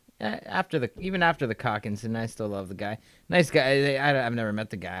after the Cockinson, I still love the guy. Nice guy. I've never met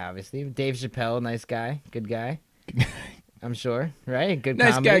the guy, obviously. Dave Chappelle, nice guy, good guy. I'm sure, right? Good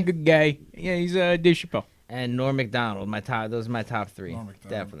Nice comedy. guy, good guy. Yeah, he's Dave Chappelle. And Norm Macdonald, those are my top three, Norm Macdonald.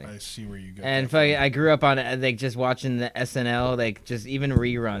 definitely. I see where you go. And fucking, I grew up on like just watching the SNL, just even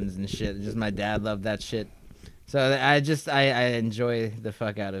reruns and shit. Just my dad loved that shit. So I enjoy the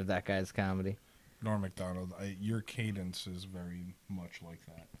fuck out of that guy's comedy. Norm Macdonald. Your cadence is very much like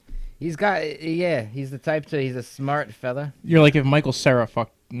that. He's the type to. He's a smart fella. You're like if Michael Cera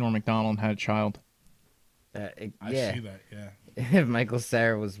fucked Norm Macdonald and had a child. I Yeah. see that. Yeah. If Michael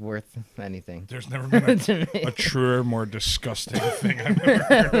Cera was worth anything. There's never been To me. a truer, more disgusting thing I've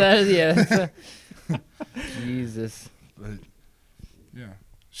ever heard. Jesus. But, yeah.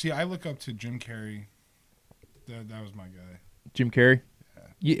 See, I look up to Jim Carrey. That was my guy. Jim Carrey.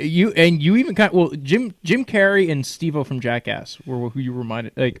 You even Jim Carrey and Steve-O from Jackass were who you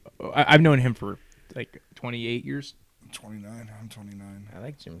reminded. Like I've known him for like 28 years. 29. I'm 29. I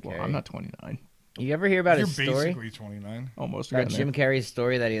like Jim Carrey. Well, I'm not 29. You ever hear about You're his story? basically 29. Almost. About getting Jim there. Carrey's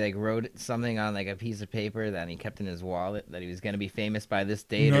story that he like wrote something on like a piece of paper that he kept in his wallet that he was gonna be famous by this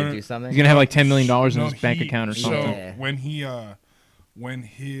date No, or no. do something. He's gonna have like $10 million in No, his bank he- account or so something. Yeah. when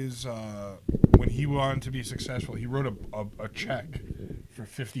he wanted to be successful, he wrote a check for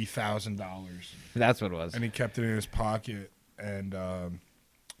 $50,000, That's what it was. and he kept it in his pocket, and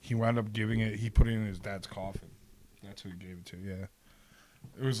he wound up giving it. He put it in his dad's coffin. That's who he gave it to. Yeah,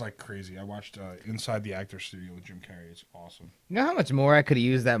 it was like crazy. I watched Inside the Actor Studio with Jim Carrey. It's awesome. You know how much more I could have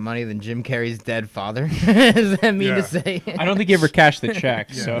used that money than Jim Carrey's dead father? Does that mean Yeah. to say? I don't think he ever cashed the check.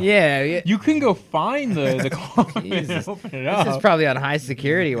 Yeah. So Yeah, you can go find the coffin and Jesus. open it this up. is probably on high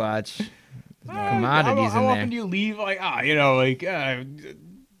security watch. Commodities how in often there. do you leave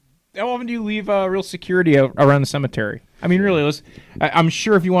how often do you leave real security around the cemetery? I mean, really, I'm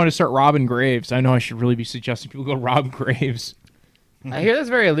sure if you want to start robbing graves, I know I should really be suggesting people go rob graves. I hear that's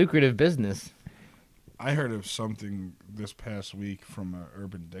very a lucrative business. I heard of something this past week from an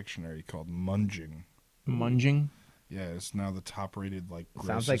Urban Dictionary called munging. Munging? Yeah, it's now the top-rated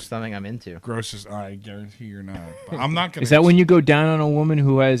Sounds like something I'm into. grossest. I guarantee you're not. But I'm not gonna. Is that when you go down on a woman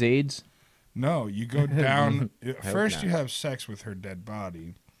who has AIDS? No, you go down. First, not. you have sex with her dead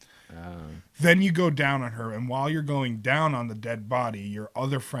body. Then you go down on her, and while you're going down on the dead body, your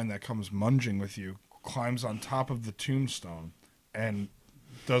other friend that comes munging with you climbs on top of the tombstone and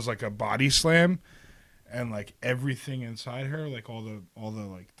does like a body slam, and like everything inside her, like all the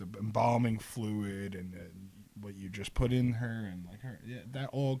like the embalming fluid and what you just put in her, and like her, yeah, that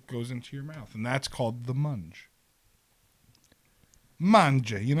all goes into your mouth, and that's called the munge.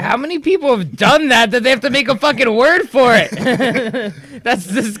 Manja, you know. How many people have done that they have to make a fucking word for it? That's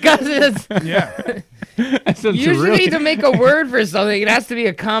disgusting. Yeah. That sounds Usually really- to make a word for something, it has to be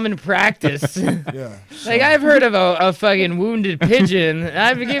a common practice. Yeah. Like I've heard of a fucking wounded pigeon.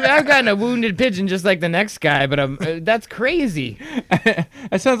 I've gotten a wounded pigeon just like the next guy, but that's crazy.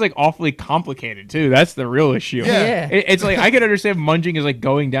 That sounds like awfully complicated too. That's the real issue. Yeah. It's like I could understand munging is like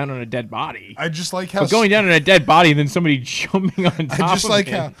going down on a dead body. I just like how But going down on a dead body and then somebody jumping on top just of like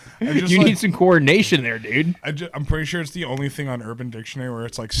it. how- I just you like- need some coordination there, dude. I'm pretty sure it's the only thing on Urban Dictionary where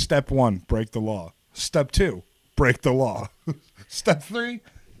it's like step 1, break the law. Step 2, break the law. Step 3,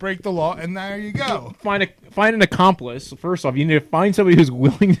 break the law, and there you go. Find an accomplice. First off, you need to find somebody who's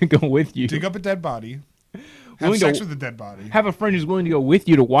willing to go with you. Dig up a dead body. Have Willing sex to- with a dead body. Have a friend who's willing to go with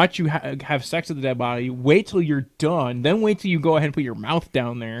you to watch you have sex with the dead body. Wait till you're done. Then wait till you go ahead and put your mouth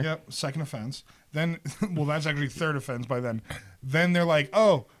down there. Yep, second offense. Then, well, that's actually third offense by then. Then they're like,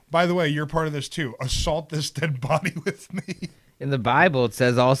 oh, by the way, you're part of this too. Assault this dead body with me. In the Bible, it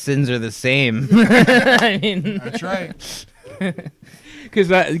says all sins are the same. I mean, That's right.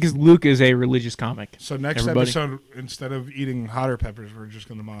 Because Luke is a religious comic. So next Everybody. episode, instead of eating hotter peppers, we're just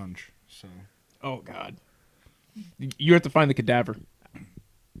going to munch. So Oh God. You have to find the cadaver.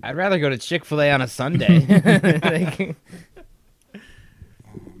 I'd rather go to Chick-fil-A on a Sunday.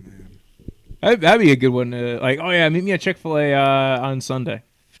 Like, That'd be a good one. Like, oh yeah, meet me at Chick-fil-A on Sunday.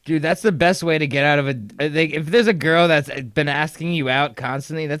 dude, that's the best way to get out of it. Like, if there's a girl that's been asking you out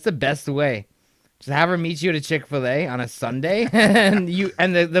constantly, that's the best way. Just have her meet you at a Chick-fil-A on a Sunday, and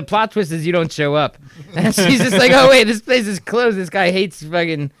the plot twist is you don't show up. And she's just like, oh wait, this place is closed. This guy hates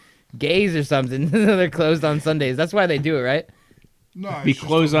fucking gays or something. They're closed on Sundays. That's why they do it, right? no, Be it's just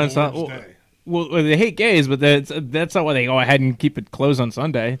closed a on Lord's Sunday. Day. Well, they hate gays, but that's not why they go ahead and keep it closed on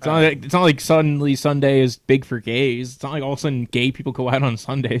Sunday. It's not like suddenly Sunday is big for gays. It's not like all of a sudden gay people go out on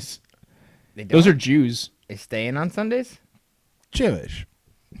Sundays. They don't. Those are Jews. They stay in on Sundays. Jewish.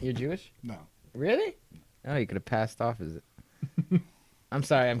 You're Jewish? No. Really? Oh, you could have passed off as it. I'm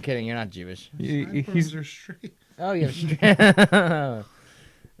sorry, I'm kidding. You're not Jewish. Sideburns are straight. Oh, you have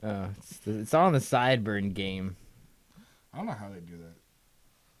oh, it's all in the sideburn game. I don't know how they do that.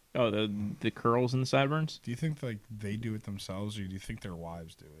 Oh, the curls and the sideburns. Do you think like they do it themselves, or do you think their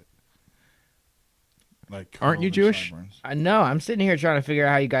wives do it? Like, Aren't you curl their Jewish? sideburns? I know. I'm sitting here trying to figure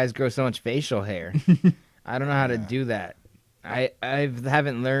out how you guys grow so much facial hair. I don't know how to do that. I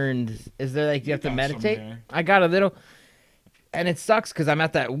haven't learned. Is there like you have to got meditate? some, yeah. I got a little, and it sucks because I'm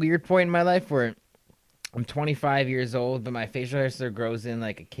at that weird point in my life where I'm 25 years old, but my facial hair still grows in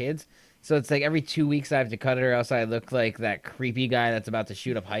like a kid's. So it's like every 2 weeks I have to cut it, or else I look like that creepy guy that's about to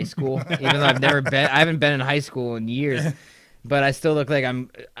shoot up high school. Even though I haven't been in high school in years, but I still look like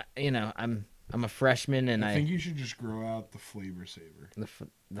I'm a freshman, and I think you should just grow out the flavor saver.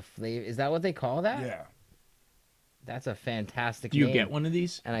 the flavor, is that what they call that? Yeah. That's a fantastic Do you name. get one of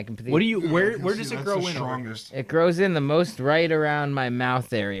these? And I can. What do you? Where That's does it the grow in? strongest. It grows in the most right around my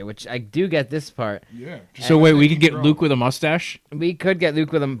mouth area, which I do get this part. Yeah. So wait, we could get Luke with a mustache. We could get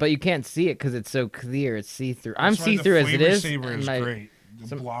Luke with him, but you can't see it because it's so clear. It's see-through. I'm That's why the see-through as it flavor is. Saver and is my- great. The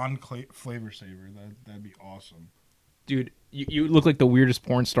some- blonde flavor saver. That'd be awesome. Dude, you look like the weirdest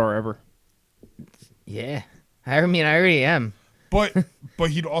porn star ever. Yeah. I mean, I already am. But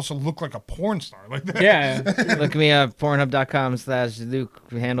he'd also look like a porn star like that. Yeah. Look me up, pornhub.com/Luke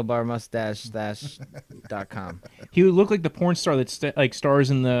handlebar mustache-.com. He would look like the porn star that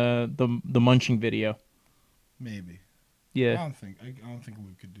stars in the munching video. Maybe. I Yeah. don't think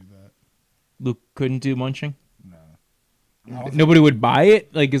Luke could do that. Luke couldn't do munching. No. I don't think- Nobody would buy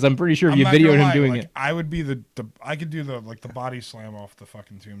it, like, because I'm pretty sure if I'm you not videoed gonna him lie, doing like, it. I would be I could do the body slam off the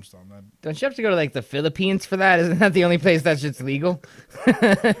fucking tombstone. Don't you have to go to like the Philippines for that? Isn't that the only place that's just legal?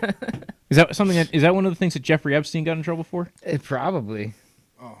 Is that something? Is that one of the things that Jeffrey Epstein got in trouble for? Probably.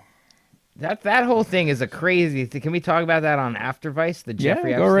 Oh. That whole thing is a crazy thing. Can we talk about that on After Vice? The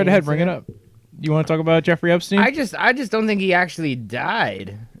Jeffrey Yeah, go Epstein right ahead, bring it incident? up. You want to talk about Jeffrey Epstein? I just don't think he actually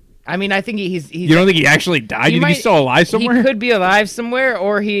died. I mean, I think he's You don't think he actually died? You think he's still alive somewhere? He could be alive somewhere,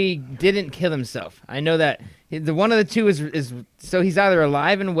 or he didn't kill himself. I know that the one of the two is so he's either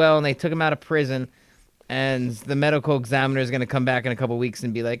alive and well, and they took him out of prison, and the medical examiner is going to come back in a couple weeks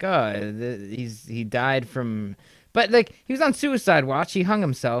and be like, oh, he died from, but like he was on suicide watch. He hung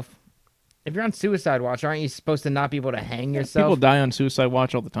himself. If you're on suicide watch, aren't you supposed to not be able to hang yourself? People die on suicide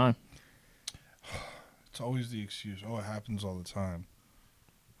watch all the time. It's always the excuse. Oh, it happens all the time.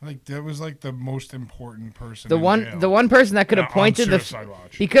 Like that was like the most important person. The one person that could have pointed Suicide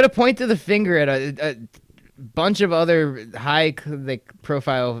Watch. he could have pointed the finger at a bunch of other high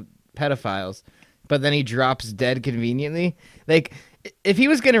profile pedophiles, but then he drops dead conveniently. Like if he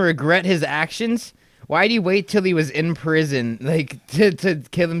was gonna regret his actions, why'd he wait till he was in prison like to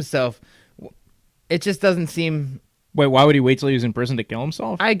kill himself? It just doesn't seem. Wait, why would he wait till he was in prison to kill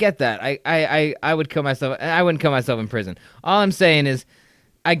himself? I get that. I would kill myself. I wouldn't kill myself in prison. All I'm saying is,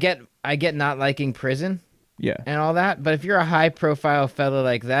 I get not liking prison Yeah. and all that, but if you're a high profile fellow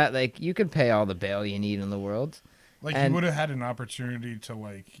like that, like you could pay all the bail you need in the world. Like and- he would have had an opportunity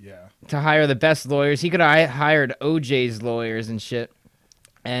to To hire the best lawyers. He could have hired OJ's lawyers and shit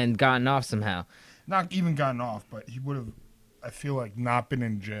and gotten off somehow. not even gotten off, but he would have. I feel like not been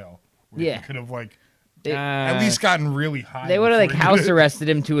in jail. Where Yeah. he could have They- at least gotten really high. They would have like before he house did it. arrested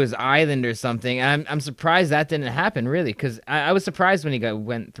him to his island or something. And I'm surprised that didn't happen, really, because I was surprised when he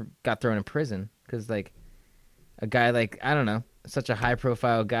got thrown in prison, because like a guy like, I don't know, such a high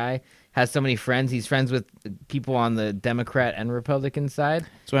profile guy has so many friends. He's friends with people on the Democrat and Republican side.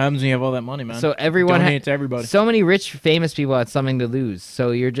 That's what happens when you have all that money, man. So everyone Donate it to everybody. So many rich, famous people had something to lose. So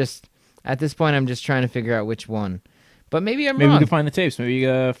you're just at this point, I'm just trying to figure out which one. But maybe I'm Maybe we wrong. can find the tapes. Maybe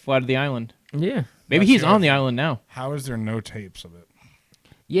fly to the island. Yeah, Maybe That's he's the on other the thing. island now. How is there no tapes of it?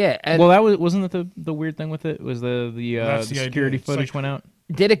 yeah. And Well, that wasn't that the weird thing with it was the That's the security idea. It's footage like- went out.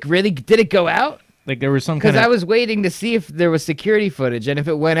 did it go out? Like there was some Because kind I of was waiting to see if there was security footage, and if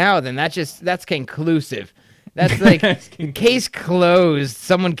it went out, then that's conclusive. That's like case closed.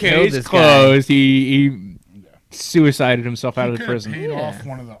 Someone killed case this closed. He suicided himself out He of the could have prison. paid Yeah. off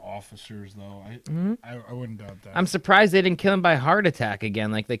one of the officers, though. I wouldn't doubt that. guy. I'm surprised they didn't kill him by heart attack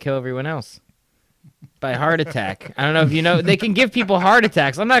again, like they kill everyone else. By heart attack. I don't know if you know. They can give people heart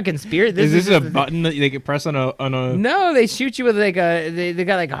attacks. I'm not conspiracy. Is this a just- button that they can press on a? No, they shoot you with like they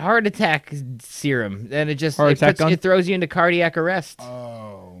got like a heart attack serum, and it just Heart attack gun? it throws you into cardiac arrest.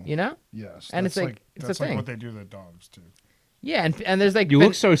 Oh, you know? yes. And That's it's like- it's a that's like thing. what they do to dogs too. Yeah, and there's like You been-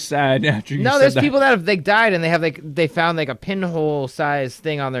 look so sad after you no, said there's that. people that have like died and they found like a pinhole size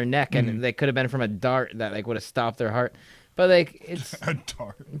thing on their neck, and they could have been from a dart that like would have stopped their heart. But like it's A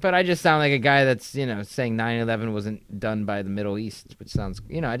dart. but I just sound like a guy that's saying 9/11 wasn't done by the Middle East, which sounds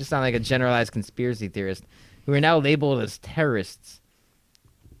I just sound like a generalized conspiracy theorist who are now labeled as terrorists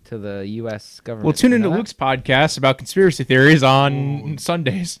to the U.S. government. Well, tune You into know that? Luke's podcast about conspiracy theories on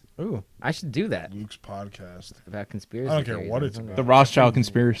Sundays. Ooh, I should do that Luke's podcast. about conspiracy. I don't care theories what on it's Sunday. The Rothschild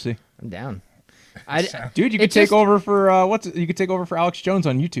conspiracy. I'm down. Dude, you could It's take just- over for you could take over for Alex Jones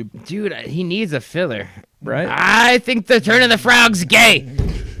on YouTube. Dude, he needs a filler. right? I think the turn of the frog's gay.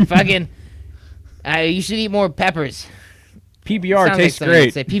 Fucking, you should eat more peppers. PBR Sounds tastes like something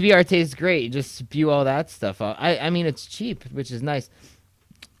you'd great. say. PBR tastes great. You just spew all that stuff out. I mean, it's cheap, which is nice.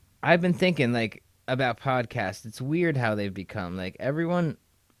 I've been thinking like about podcasts. It's weird how they've become like everyone,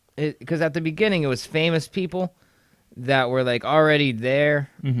 because at the beginning it was famous people that were like already there,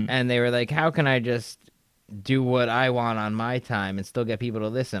 and they were like, how can I just do what I want on my time and still get people to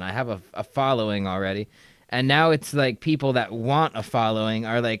listen? I have a following already. And now it's like people that want a following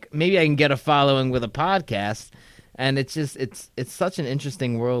are like, maybe I can get a following with a podcast. And it's just, it's such an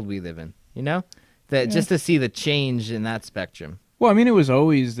interesting world we live in, you know? That just to see the change in that spectrum. Well, I mean, it was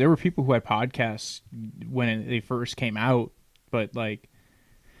always, there were people who had podcasts when they first came out, but like,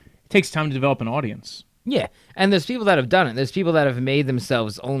 it takes time to develop an audience. Yeah, and there's people that have done it. There's people that have made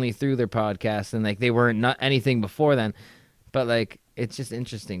themselves only through their podcast, and like they weren't not anything before then. But like, it's just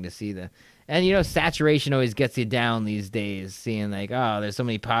interesting to see and you know, saturation always gets you down these days. Seeing like, oh, there's so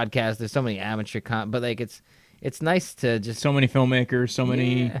many podcasts, there's so many amateur but like it's nice to just So many filmmakers, so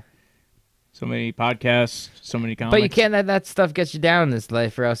many podcasts, so many comics. But you can't let that stuff get you down in this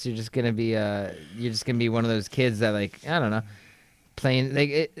life, or else you're just gonna be one of those kids that like, I don't know, playing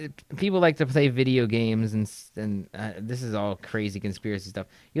like people like to play video games and this is all crazy conspiracy stuff.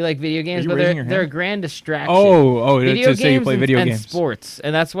 You like video games, but they're a grand distraction. Video to say you play video and games. Sports,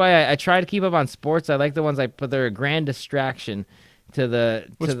 and that's why I try to keep up on sports. I like the ones but they're a grand distraction to the.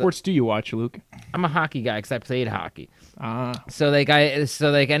 What sports do you watch, Luke? I'm a hockey guy because I played hockey. Ah. So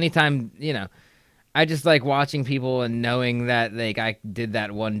anytime, you know, I just like watching people and knowing that like I did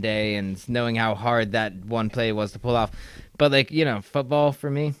that one day and knowing how hard that one play was to pull off. But like, you know, football for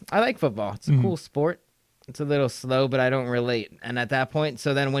me, I like football. It's a cool sport. It's a little slow, but I don't relate. And at that point,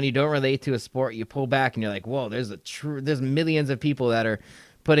 so then when you don't relate to a sport, you pull back and you're like, whoa, there's millions of people that are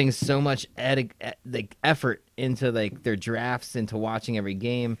putting so much like effort into like their drafts, into watching every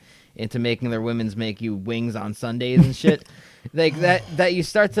game, into making their women's make you wings on Sundays and shit. Like that you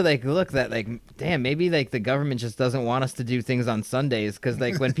start to like look that like, damn, maybe like the government just doesn't want us to do things on Sundays, because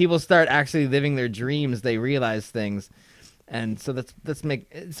like when people start actually living their dreams, they realize things. And so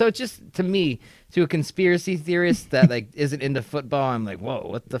so it's just, to me, to a conspiracy theorist that like isn't into football, I'm like, whoa,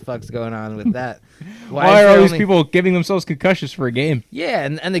 what the fuck's going on with that? Why are all these people giving themselves concussions for a game? Yeah,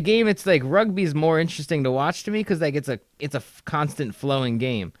 and the game, it's like rugby's more interesting to watch to me because like it's a constant flowing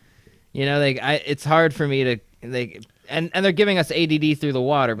game. You know, like it's hard for me to like, and they're giving us ADD through the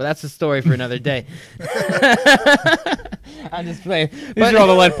water, but that's a story for another day. I'm just playing. These are all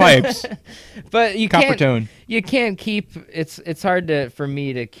the lead pipes. But you Coppertone. can't keep. It's hard for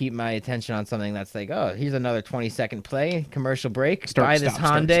me to keep my attention on something that's like, oh, here's another 20-second play, commercial break. Buy this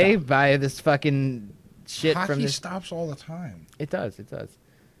Hyundai. Buy this fucking shit Hockey from this. stops all the time. It does.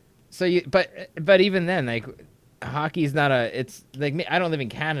 So but even then, like, hockey's not it's like me. I don't live in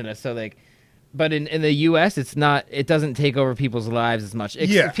Canada, so like. But in the U.S., it's not. It doesn't take over people's lives as much.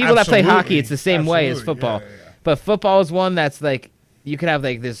 People that play hockey, it's the same way as football. Yeah. But football is one that's like, you could have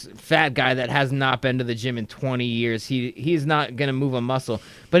like this fat guy that has not been to the gym in 20 years. He's not gonna move a muscle,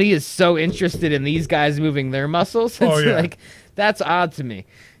 but he is so interested in these guys moving their muscles. It's like, that's odd to me.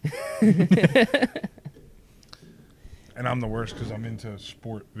 And I'm the worst because I'm into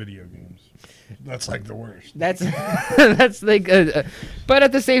sport video games. That's like the worst. That's like, but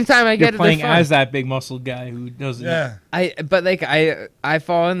at the same time, I get You're playing it. Playing as that big muscled guy who doesn't. Yeah. I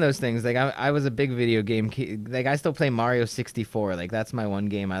fall in those things. Like I was a big video game like I still play Mario 64. Like that's my one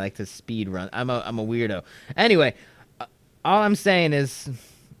game I like to speed run. I'm a weirdo. Anyway, all I'm saying is,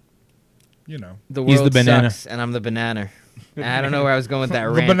 You know. the He's world the banana. sucks, and I'm the banana. And I don't know where I was going with that The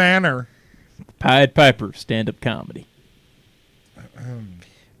rant. banana. Pied Piper, stand-up comedy.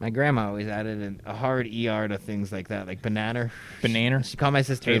 My grandma always added a hard ER to things like that, like banana. Banana. She called my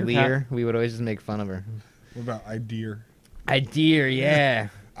sister Tater Lear. We would always just make fun of her. What about idea? Idea, yeah.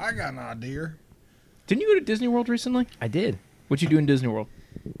 I got an idea. Didn't you go to Disney World recently? I did. What'd you do in Disney World?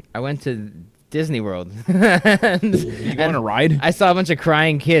 I went to Disney World. Did you go on a ride? I saw a bunch of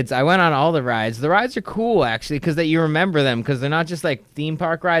crying kids. I went on all the rides. The rides are cool, actually, because you remember them, because they're not just like theme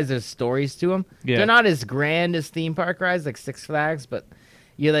park rides. There's stories to them. Yeah. They're not as grand as theme park rides like Six Flags, but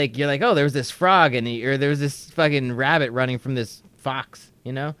you're like, oh, there was this frog or there was this fucking rabbit running from this fox,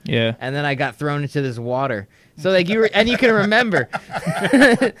 you know? Yeah. And then I got thrown into this water. So like you can remember.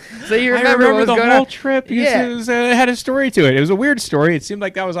 So you remember, I what was the going whole on. trip. Yeah. It had a story to it. It was a weird story. It seemed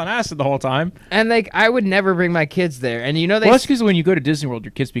like I was on acid the whole time. And like I would never bring my kids there. And you know Well, that's because when you go to Disney World,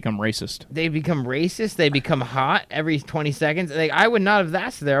 your kids become racist. they become racist. They become hot every 20 seconds. Like I would not have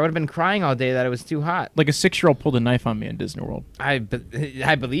lasted there. I would have been crying all day that it was too hot. Like a 6-year-old pulled a knife on me in Disney World. I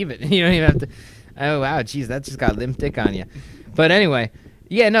believe it. You don't even have to. Oh wow, geez, that just got limp dick on you. But anyway,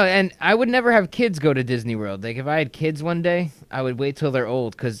 yeah, no, and I would never have kids go to Disney World. Like if I had kids one day, I would wait till they're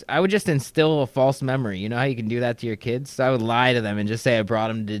old because I would just instill a false memory. You know how you can do that to your kids? So I would lie to them and just say I brought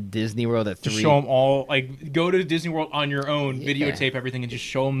them to Disney World at 3. Just show them all, like, go to Disney World on your own, Yeah. videotape everything, and just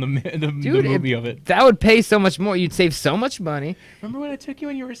show them the Dude, movie of it. That would pay so much more. You'd save so much money. Remember when I took you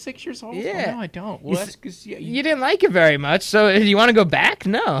when you were 6 years old? Yeah. Oh, no, I don't. Well, You that's s- because You didn't like it very much, so do you want to go back?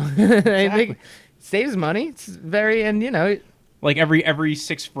 No. I think it saves money. It's very, and you know, like every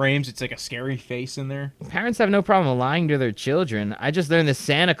 6 frames, it's like a scary face in there. parents have no problem lying to their children. I just learned the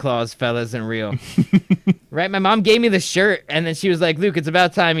Santa Claus fella isn't real. Right? My mom gave me the shirt, and then she was like, Luke, it's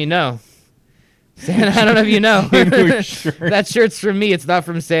about time you know. Santa, I don't know if you know. Your shirt. That shirt's from me. It's not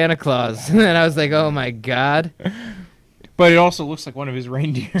from Santa Claus. And I was like, oh my God. But it also looks like one of his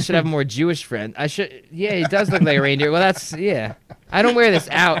reindeer. I should have a more Jewish friend. I should. Yeah, he does look like a reindeer. Well, that's, yeah. I don't wear this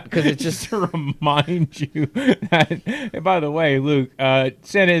out because it's just. to remind you that. And by the way, Luke,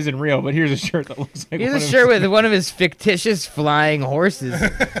 Santa isn't real, but here's a shirt that looks like. Here's one a of shirt his- with one of his fictitious flying horses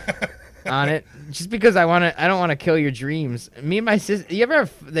on it, just because I don't want to kill your dreams. Me and my sister. You ever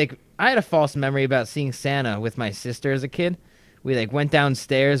have like? I had a false memory about seeing Santa with my sister as a kid. We like went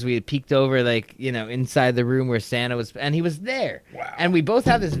downstairs. We had peeked over like inside the room where Santa was, and he was there. Wow. And we both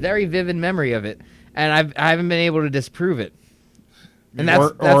have this very vivid memory of it, and I haven't been able to disprove it. And that's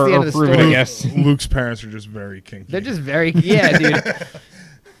Or- the end or of the prove it, story. yes. Luke's parents are just very kinky. They're just very dude.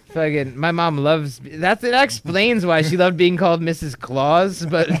 Fucking, my mom loves that explains why she loved being called Mrs. Claus,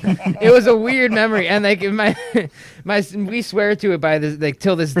 but it was a weird memory, and like we swear to it by this like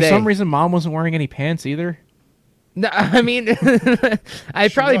till this For day. some reason, Mom wasn't wearing any pants either. No, I mean, I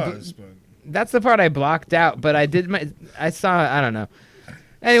She probably was, but that's the part I blocked out, but I saw, I don't know.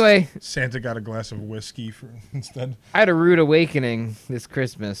 Anyway, Santa got a glass of whiskey for instead. I had a rude awakening this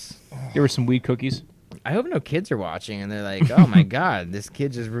Christmas. There were some weed cookies. I hope no kids are watching and they're like, "Oh my God, this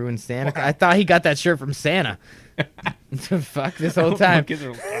kid just ruined Santa." I thought he got that shirt from Santa. Fuck this whole time. Kids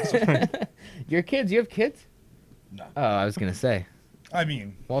are- Your kids? You have kids? No. Oh, I was gonna say. I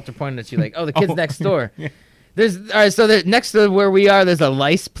mean, Walter pointed at you like, "Oh, the kid's Oh. next door." There's all right. So next to where we are, there's a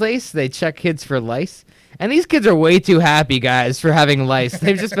lice place. They check kids for lice, and these kids are way too happy, guys, for having lice.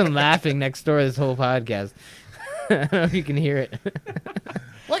 They've just been laughing next door this whole podcast. I don't know if you can hear it.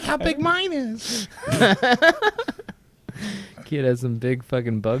 look how big mine is. Kid has some big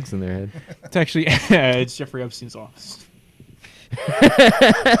fucking bugs in their head. It's actually it's Jeffrey Epstein's office.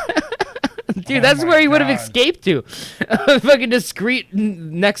 Dude, Oh that's my where he would have God. escaped to. Fucking discreet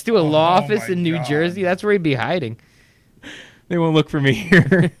next to a law Oh office my in New God. Jersey. That's where he'd be hiding. They won't look for me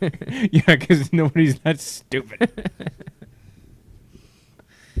here. Yeah, because nobody's that stupid.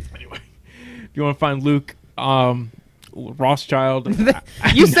 Anyway, if you want to find Luke Rothschild,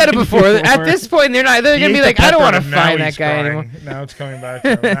 You said it before. At this point, they're He gonna ate be the like, I don't pepper, want to and now find that he's guy crying. anymore. Now it's coming back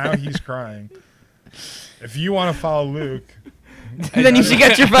to him. Now he's crying. If you want to follow Luke, Then you should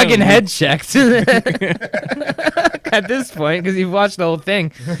get your fucking head checked. At this point, because you've watched the whole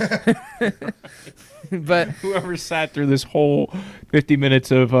thing. But whoever sat through this whole 50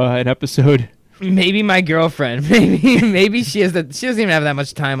 minutes of an episode. maybe my girlfriend. Maybe she doesn't even have that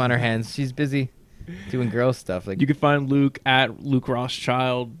much time on her hands. She's busy doing girl stuff. Like You can find Luke at Luke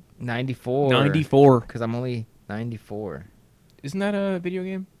Rothschild 94. 94. Because I'm only 94. Isn't that a video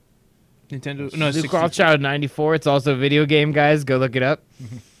game? Nintendo? No, Luke 64. Rothschild 94. It's also a video game, guys. Go look it up. I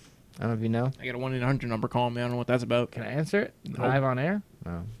don't know if you know. I got a 1-800 number calling me. I don't know what that's about. Can I answer it Nope. live on air?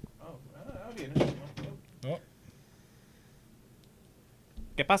 No.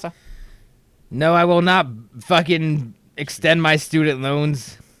 ¿Qué pasa? No, I will not fucking extend my student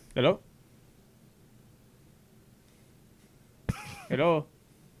loans. Hello? Hello?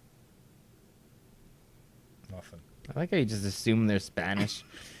 nothing. I like how you just assume they're Spanish.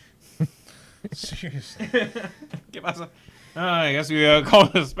 Seriously. ¿Qué pasa? I guess we call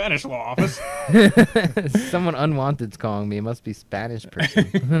it the Spanish law office. Someone unwanted's calling me. It must be Spanish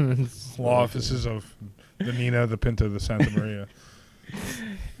person. Law offices of the Nina, the Pinta, the Santa Maria.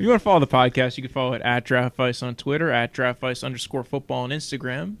 If you want to follow the podcast, you can follow it at DraftVice on Twitter, at DraftVice_football on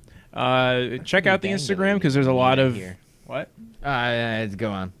Instagram. Check out the Instagram because there's a lot of... What?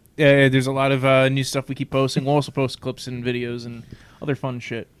 Go on. There's a lot of new stuff we keep posting. We'll also post clips and videos and other fun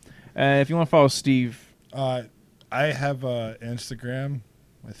shit. If you want to follow Steve... I have Instagram,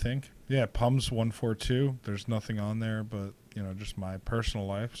 I think. Yeah, Pums142. There's nothing on there but, just my personal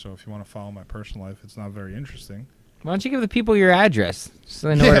life. So if you want to follow my personal life, it's not very interesting. Why don't you give the people your address so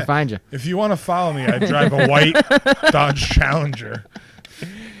they know where Yeah. to find you? If you want to follow me, I drive a white Dodge Challenger.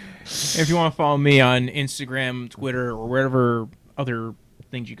 If you want to follow me on Instagram, Twitter, or wherever other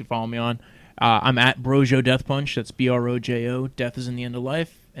things you can follow me on, I'm at Brojo Death Punch. That's BROJO. Death is in the end of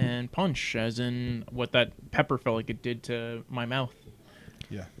life, and punch as in what that pepper felt like it did to my mouth.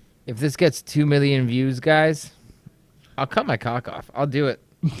 Yeah. If this gets 2 million views, guys, I'll cut my cock off. I'll do it.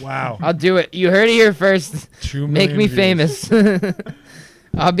 Wow. I'll do it. You heard it here first. 2 Make million me views. famous.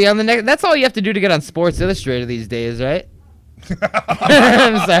 I'll be on the next. That's all you have to do to get on Sports Illustrated these days, right?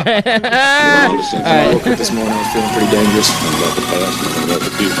 I'm sorry. Well, since I woke up this morning, I was feeling pretty dangerous. I'm about to pass, and I'm about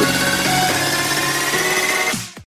to puke.